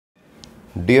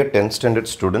Dear 10th standard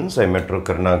students, I am Metro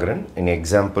Karnagaran. In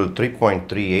example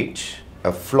 3.38,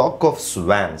 a flock of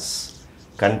swans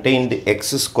contained x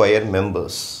square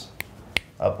members.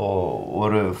 அப்போ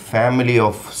ஒரு family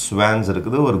of swans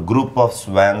இருக்குது, ஒரு group of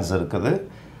swans இருக்குது.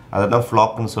 அததான்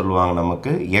flockனு சொல்லுவாங்க.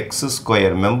 நமக்கு x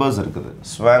square members இருக்குது.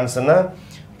 Swansனா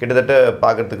கிட்டத்தட்ட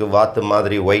பார்க்கிறதுக்கு வாத்து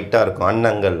மாதிரி ஒயிட்டா இருக்கும்.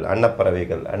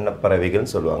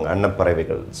 அன்னப்பறவைகள்னு சொல்லுவாங்க.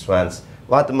 அன்னப்பறவைகள் swans.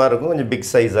 வாத்து மாதிரி இருக்கும், கொஞ்சம் big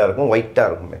size-ஆ இருக்கும், ஒயிட்டா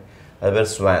இருக்குமே. அது பேர்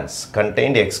swans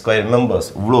contained x square members.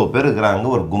 இவ்வளோ பேர் இருக்கிறாங்க,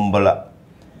 ஒரு கும்பலா,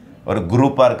 ஒரு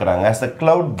குரூப்பாக இருக்கிறாங்க. as the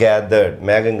cloud gathered,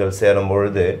 மேகங்கள் சேரும்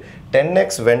பொழுது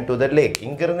 10x went to the lake.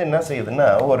 இங்கிருந்து என்ன செய்யுதுன்னா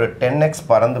ஒரு 10x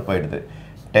பறந்து போயிடுது.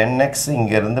 10x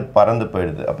இங்கேருந்து பறந்து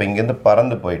போயிடுது. அப்போ இங்கேருந்து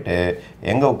பறந்து போயிட்டு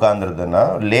எங்கே உட்காந்துருதுன்னா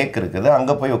லேக் இருக்குது,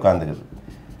 அங்கே போய் உட்காந்துக்குது.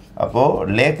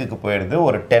 அப்போது லேக்குக்கு போயிடுது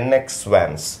ஒரு 10x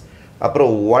swans.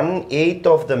 அப்புறம் 1/8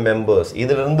 of the members,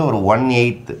 இதிலிருந்து ஒரு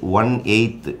 1/8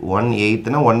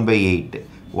 1/8னா 1/8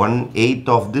 1/8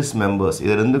 of this members,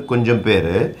 இதிலிருந்து கொஞ்சம் பேர்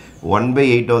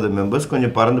 1/8 of the members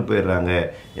கொஞ்சம் பறந்து போயிடுறாங்க.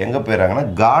 எங்கே போயிடுறாங்கன்னா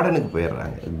கார்டனுக்கு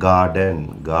போயிடுறாங்க.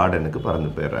 கார்டனுக்கு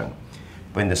பறந்து போயிடுறாங்க.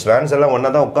 இப்போ இந்த ஸ்வான்ஸ் எல்லாம்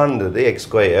ஒன்றா தான் உட்காந்துருது எக்ஸ்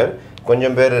ஸ்கொயர்.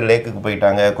 கொஞ்சம் பேர் லேக்குக்கு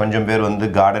போயிட்டாங்க, கொஞ்சம் பேர் வந்து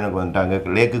கார்டனுக்கு வந்துட்டாங்க.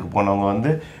 லேக்குக்கு போனவங்க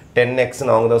வந்து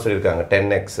 10xன்னு அவங்க தான் சொல்லியிருக்காங்க.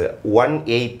 10x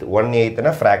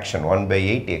 1/8னா fraction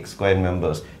 1/8 X square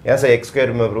members. ஏன் சார் எக்ஸ்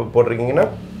ஸ்கொயர் மெம்பர் போட்டிருக்கீங்கன்னா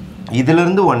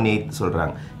இதிலிருந்து 1/8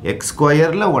 சொல்கிறாங்க. எக்ஸ்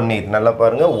ஸ்கொயரில் 1/8. நல்லா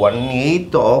பாருங்கள்,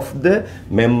 1/8 ஆஃப் த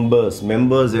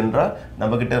மெம்பர்ஸ் என்றால்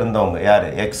நம்மக்கிட்ட இருந்தவங்க யார்?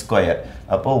 X square.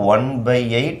 அப்போது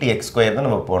 1/8 எக்ஸ் ஸ்கொயர் தான்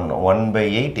நம்ம போடணும்.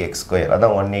 1/8 எக்ஸ் ஸ்கொயர்,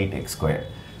 அதான் 1/8 X square.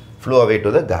 flew away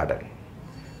to the garden.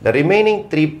 The remaining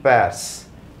 3 pairs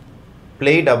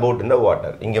played about in the water.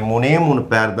 இங்கே 3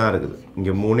 பேர் தான் இருக்குது.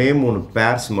 இங்கே 3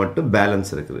 பேர்ஸ் மட்டும்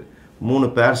பேலன்ஸ் இருக்குது. 3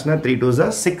 பேர்ஸ்னா 3 2s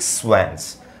 6 swans.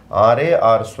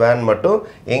 6 ஸ்வான் மட்டும்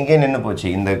எங்கே நின்று போச்சு?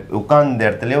 இந்த உட்கார்ந்த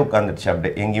இடத்துலேயே உட்காந்துருச்சு,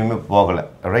 அப்படியே எங்கேயுமே போகலை.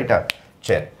 ரைட்டா?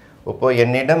 சரி, இப்போது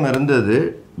என்னிடம் இருந்தது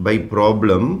பை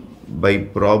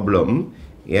ப்ராப்ளம்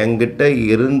என்கிட்ட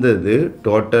இருந்தது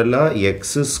டோட்டலாக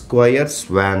எக்ஸ் ஸ்கொயர்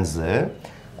ஸ்வான்ஸு.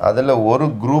 அதில் ஒரு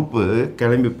குரூப்பு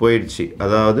கிளம்பி போயிடுச்சு,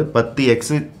 அதாவது 10x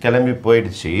கிளம்பி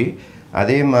போயிடுச்சு.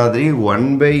 அதே மாதிரி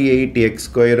 1/8 எக்ஸ்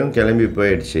ஸ்கொயரும் கிளம்பி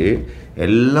போயிடுச்சு.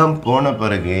 எல்லாம் போன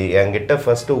பிறகு என்கிட்ட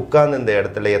ஃபஸ்ட்டு உட்கார்ந்து இந்த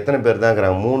இடத்துல எத்தனை பேர் தான்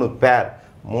இருக்கிறாங்க?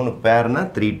 3 பேர்னா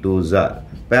 3 2s.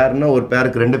 பேர்னா ஒரு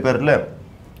பேருக்கு 2 பேரில்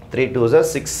 3 2s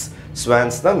 6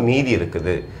 ஸ்வான்ஸ் தான் மீதி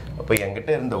இருக்குது. அப்போ என்கிட்ட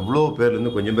இருந்த இவ்வளோ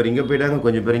பேர்லேருந்து கொஞ்சம் பேர் இங்கே போயிட்டாங்க,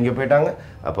 கொஞ்சம் பேர் இங்கே போயிட்டாங்க.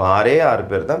 அப்போ 6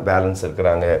 பேர் தான் பேலன்ஸ்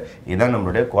இருக்கிறாங்க. இதுதான்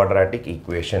நம்மளுடைய குவாட்ராட்டிக்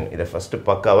ஈக்குவேஷன். இதை ஃபஸ்ட்டு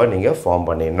பக்காவாக நீங்கள் ஃபார்ம்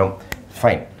பண்ணிடணும்.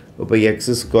 ஃபைன். இப்போ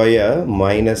X square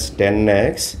minus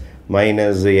 10x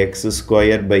minus X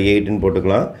square by 8ன்னு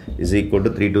போட்டுக்கலாம். Is equal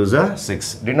to 3 2s 6.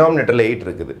 டினாமினேட்டரில் 8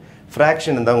 இருக்குது.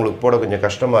 ஃப்ராக்ஷன் இருந்தால் உங்களுக்கு போட கொஞ்சம்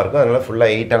கஷ்டமாக இருக்கும். அதனால்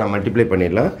ஃபுல்லாக 8ஆல் மல்டிப்ளை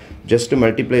பண்ணிடலாம். Just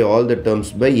multiply all the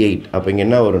terms by 8. அப்போ இங்கே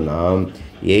என்ன வரும்னா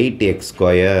 8x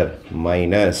ஸ்கொயர்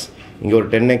மைனஸ் இங்கே ஒரு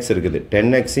 10x இருக்குது.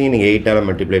 10xையும் நீங்கள் 8ஆல்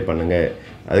மல்டிப்ளை பண்ணுங்கள்.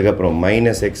 அதுக்கப்புறம்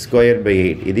மைனஸ் எக்ஸ் ஸ்கொயர் பை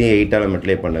 8, இதையும் 8ஆல்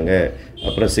மல்டிப்ளை பண்ணுங்கள்.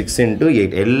 அப்புறம் 6 ×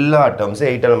 8 எல்லா டேர்ம்ஸும்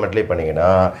 8ஆல் மல்டிப்ளை பண்ணிங்கன்னா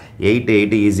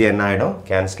 8 ஈஸியாக என்ன ஆகிடும்?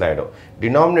 கேன்சல் ஆகிடும்.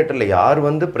 டினாமினேட்டரில் யார்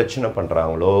வந்து பிரச்சனை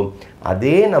பண்ணுறாங்களோ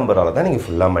அதே நம்பரால் தான் நீங்கள்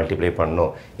ஃபுல்லாக மல்டிப்ளை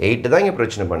பண்ணணும். 8 தான் இங்கே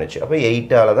பிரச்சனை பண்ணுச்சு, அப்போ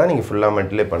 8ஆல் தான் நீங்கள் ஃபுல்லாக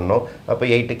மல்டிப்ளை பண்ணணும். அப்போ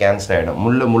 8 கேன்சல் ஆகிடும்.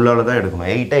 முள்ளால் தான் எடுக்கணும்.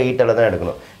 8ஆல் தான்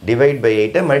எடுக்கணும். டிவைட் பை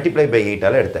 8 மல்டிப்ளை பை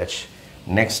 8ஆல் எடுத்தாச்சு.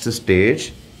 Next stage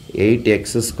 8x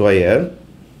square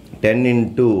 10 ×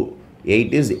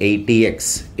 8 is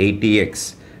 80x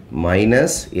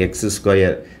minus x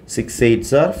square. 6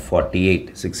 8s are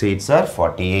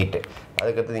 48.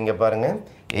 அதுக்கடுத்து இங்கே பாருங்கள்,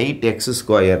 8x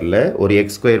ஸ்கொயரில் ஒரு x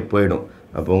ஸ்கொயர் போயிடும்.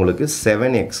 அப்போ உங்களுக்கு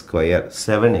 7x ஸ்கொயர்.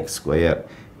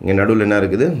 இங்கே நடுவில் என்ன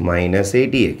இருக்குது? Minus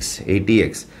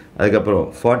 80x. அதுக்கப்புறம்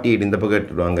 48 இந்த பக்கம்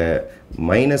எடுத்துடுவாங்க.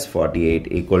 Minus 48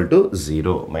 equal to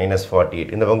 0. மைனஸ் 48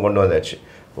 இந்த பக்கம் கொண்டு வந்தாச்சு.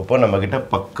 இப்போ நம்மக்கிட்ட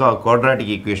பக்கா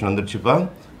quadratic equation வந்துடுச்சுப்பா.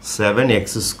 7x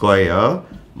square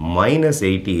minus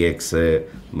 80x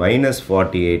minus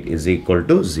 48 is equal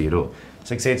to 0.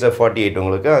 6 8s 48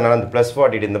 உங்களுக்கு. அதனால் அந்த ப்ளஸ்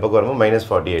 48 இந்த பக்கம் வரும்போது minus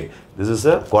 48. This is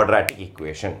a quadratic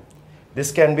equation.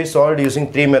 This can be solve using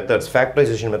 3 methods.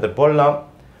 Factorisation method போடலாம்,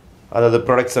 அதாவது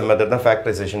ப்ராடக்ட் சம் மெத்தட் தான்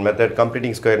factorisation method.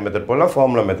 Completing square method போடலாம்,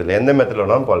 ஃபார்முலா மெத்தட், எந்த மெத்தடில்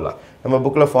வேணாலும் போடலாம். நம்ம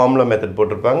புக்கில் ஃபார்முலா மெத்தட்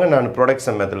போட்டிருப்பாங்க, நான் ப்ராடக்ட்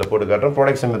சம் மெத்தடில் போட்டு காட்டுறேன்.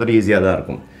 ப்ராடக்ட் சம் மெத்தட் ஈஸியாக தான்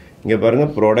இருக்கும். இங்கே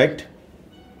பாருங்கள், ப்ராடக்ட்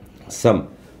சம்.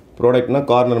 ப்ராடக்ட்னா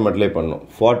கார்னர் மல்டிப்ளை பண்ணணும்.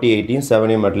 48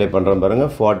 7 மல்டிப்ளை பண்ணுறோம் பாருங்கள்.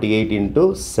 48 ×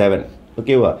 7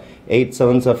 ஓகேவா? 8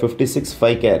 7s 56,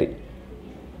 5 கேரி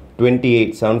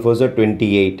 28, 7 4s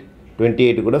 28.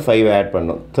 28 கூட 5 ஆட்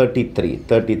பண்ணோம். 33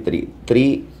 3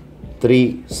 3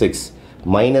 6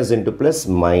 minus into plus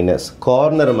minus.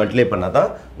 கார்னரை multiply பண்ணால்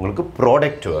தான் உங்களுக்கு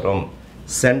ப்ராடக்ட் வரும்.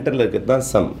 சென்டரில் இருக்கிறது தான்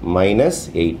சம்.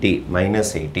 -80.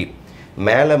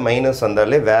 மேலே மைனஸ்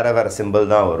வந்தாலே வேறு சிம்பிள்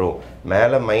தான் வரும்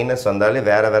மேலே மைனஸ் வந்தாலே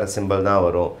வேறு சிம்பிள் தான்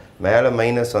வரும் மேலே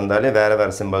மைனஸ் வந்தாலே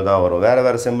வேறு சிம்பிள் தான் வரும்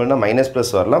வேறு சிம்பிள்னா மைனஸ்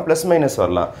ப்ளஸ் வரலாம் ப்ளஸ் மைனஸ்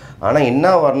வரலாம் ஆனால்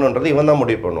என்ன வரணுன்றது இவன் தான்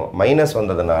முடிவு பண்ணுவோம் மைனஸ்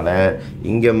வந்ததுனால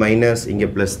இங்கே மைனஸ் இங்கே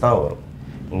ப்ளஸ் தான் வரும்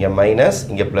இங்கே மைனஸ்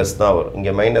இங்கே ப்ளஸ் தான் வரும்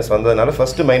இங்கே மைனஸ் வந்ததுனால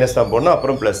ஃபஸ்ட்டு மைனஸ் தான் போடணும்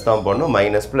அப்புறம் ப்ளஸ் தான் போடணும்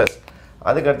மைனஸ் ப்ளஸ்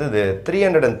அதுக்கடுத்தது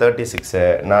 336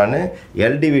 நான்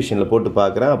எல் டிவிஷனில் போட்டு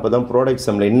பார்க்குறேன் அப்போ தான் ப்ராடக்ட்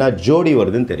சம்மில் என்ன ஜோடி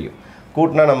வருதுன்னு தெரியும்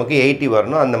கூட்டினா நமக்கு 80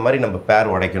 வரணும் அந்த மாதிரி நம்ம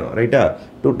பேர் உடைக்கணும் ரைட்டா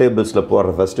 2 டேபிள்ஸில்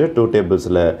போடுற first 2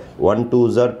 டேபிள்ஸில் 1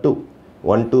 2s are 2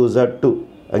 1 2s are 2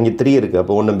 அங்கே 3 இருக்குது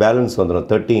அப்போ ஒன்று பேலன்ஸ் வந்துடும்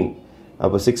 13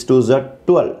 அப்போ 6 2s are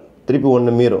 12 திருப்பி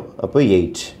ஒன்று மீறும் அப்போ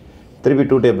 8 திருப்பி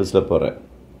 2 டேபிள்ஸில் போடுறேன்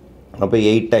அப்போ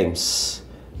 8 டைம்ஸ்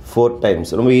 4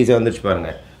 டைம்ஸ் ரொம்ப ஈஸியாக வந்துச்சு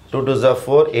பாருங்கள் 2 2s are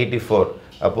 4 84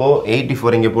 அப்போது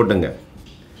 84 இங்கே போட்டுங்க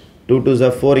 2 2s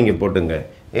are 4 இங்கே போட்டுங்க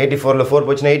 84ல் 4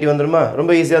 போச்சுன்னா 80 வந்துடுமா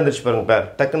ரொம்ப ஈஸியாக வந்துருச்சு பாருங்க பேர்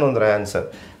டக்குன்னு வந்துடும் ஆன்சர்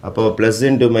அப்போ ப்ளஸ்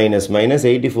இன்ட்டு மைனஸ் மைனஸ்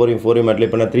 84 4 அட்லை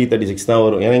பண்ணால் 336 தான்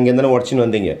வரும் ஏன்னா இங்கே இருந்தாலும் உடச்சின்னு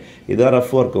வந்தீங்க இதுதான்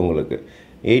ரஃப் ஒர்க் உங்களுக்கு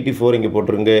 84 இங்கே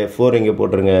போட்டுருங்க 4 இங்கே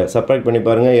போட்டுருங்க சப்ராக்ட் பண்ணி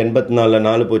பாருங்கள் 84ல்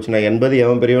 4 போச்சுன்னா 80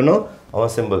 எவன் பெரியவனோ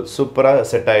அவன் சிம்பிள் சூப்பராக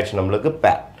செட் ஆகிடுச்சு நம்மளுக்கு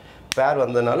பேர்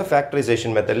வந்ததுனால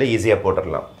ஃபேக்டரைசேஷன் மெத்தடில் ஈஸியாக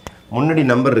போட்டுடலாம் முன்னாடி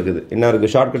நம்பர் இருக்குது என்ன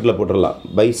இருக்குது ஷார்ட்கட்டில் போட்டுடலாம்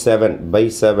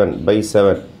by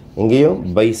 7 இங்கேயும்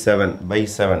by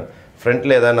 7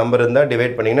 ஃப்ரண்ட்டில் ஏதாவது நம்பர் இருந்தால்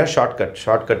டிவைட் பண்ணிங்கன்னா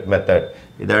ஷார்ட்கட் மெத்தட்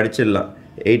இதை அடிச்சிடலாம்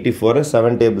 84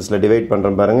 7 டேபிள்ஸில் டிவைட்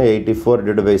பண்ணுறேன் பாருங்கள் 84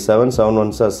 divided by 7 7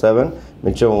 1s are 7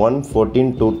 மிச்சம் 1 14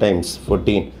 2 times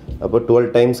 14 அப்போ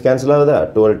 12 டைம்ஸ் கேன்சல் ஆகுதா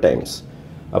 12 டைம்ஸ்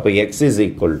அப்போ x is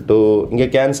equal to இங்கே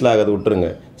கேன்சல் ஆகாது விட்டுருங்க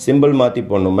சிம்பிள் மாற்றி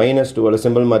போடணும் -12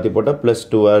 சிம்பிள் மாற்றி போட்டால்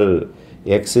 +12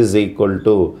 x is equal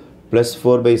to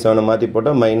 +4/7 மாற்றி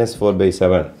போட்டால்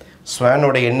 -4/7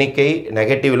 ஸ்வானோட எண்ணிக்கை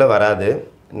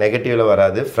நெகட்டிவில்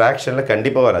வராது ஃப்ராக்ஷனில்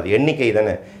கண்டிப்பாக வராது எண்ணிக்கை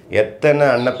தானே எத்தனை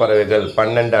அன்னப்பறவைகள்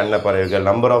 12 அன்னப்பறவைகள்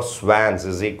number of swans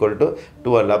is equal to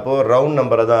 12 அப்போது ரவுண்ட்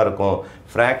நம்பரை தான் இருக்கும்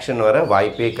ஃப்ராக்ஷன் வர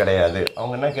வாய்ப்பே கிடையாது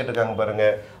அவங்க என்ன கேட்டிருக்காங்க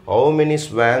பாருங்கள் how many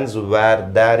swans were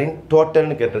there in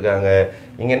totalனு கேட்டிருக்காங்க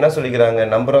இங்கே என்ன சொல்லிக்கிறாங்க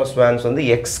நம்பர் ஆஃப் ஸ்வான்ஸ் வந்து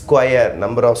எக்ஸ்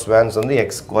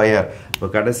ஸ்கொயர் இப்போ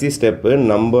கடைசி step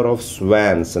number of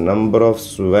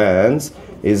swans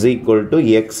is equal to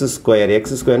x square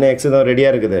னா x தான்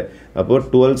ரெடியாக இருக்குது அப்போது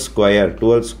 12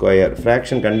 ஸ்கொயர்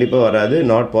ஃப்ராக்ஷன் கண்டிப்பாக வராது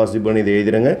நாட் பாசிபிள்னு இது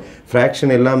எழுதிடுங்க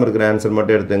ஃப்ராக்ஷன் இல்லாமல் இருக்கிற ஆன்சர்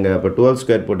மட்டும் எடுத்துங்க அப்போ 12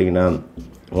 ஸ்கொயர் போட்டிங்கன்னா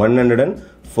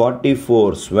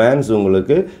 144 ஸ்வான்ஸ்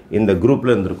உங்களுக்கு இந்த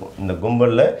குரூப்பில் இருந்திருக்கும் இந்த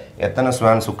கும்பலில் எத்தனை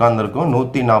ஸ்வான்ஸ் உட்காந்துருக்கும்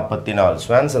 144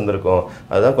 ஸ்வான்ஸ் இருந்திருக்கும்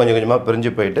அதுதான் கொஞ்சம் கொஞ்சமாக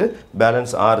பிரிஞ்சு போயிட்டு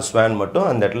பேலன்ஸ் 6 ஸ்வான் மட்டும்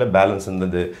அந்த இடத்துல பேலன்ஸ்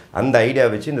இருந்தது அந்த ஐடியா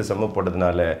வச்சு இந்த சம்ம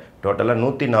போட்டதுனால டோட்டலாக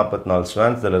 144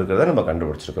 ஸ்வான்ஸ் இதில் இருக்கிறத நம்ம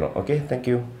கண்டுபிடிச்சிருக்கிறோம் ஓகே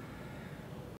தேங்க்யூ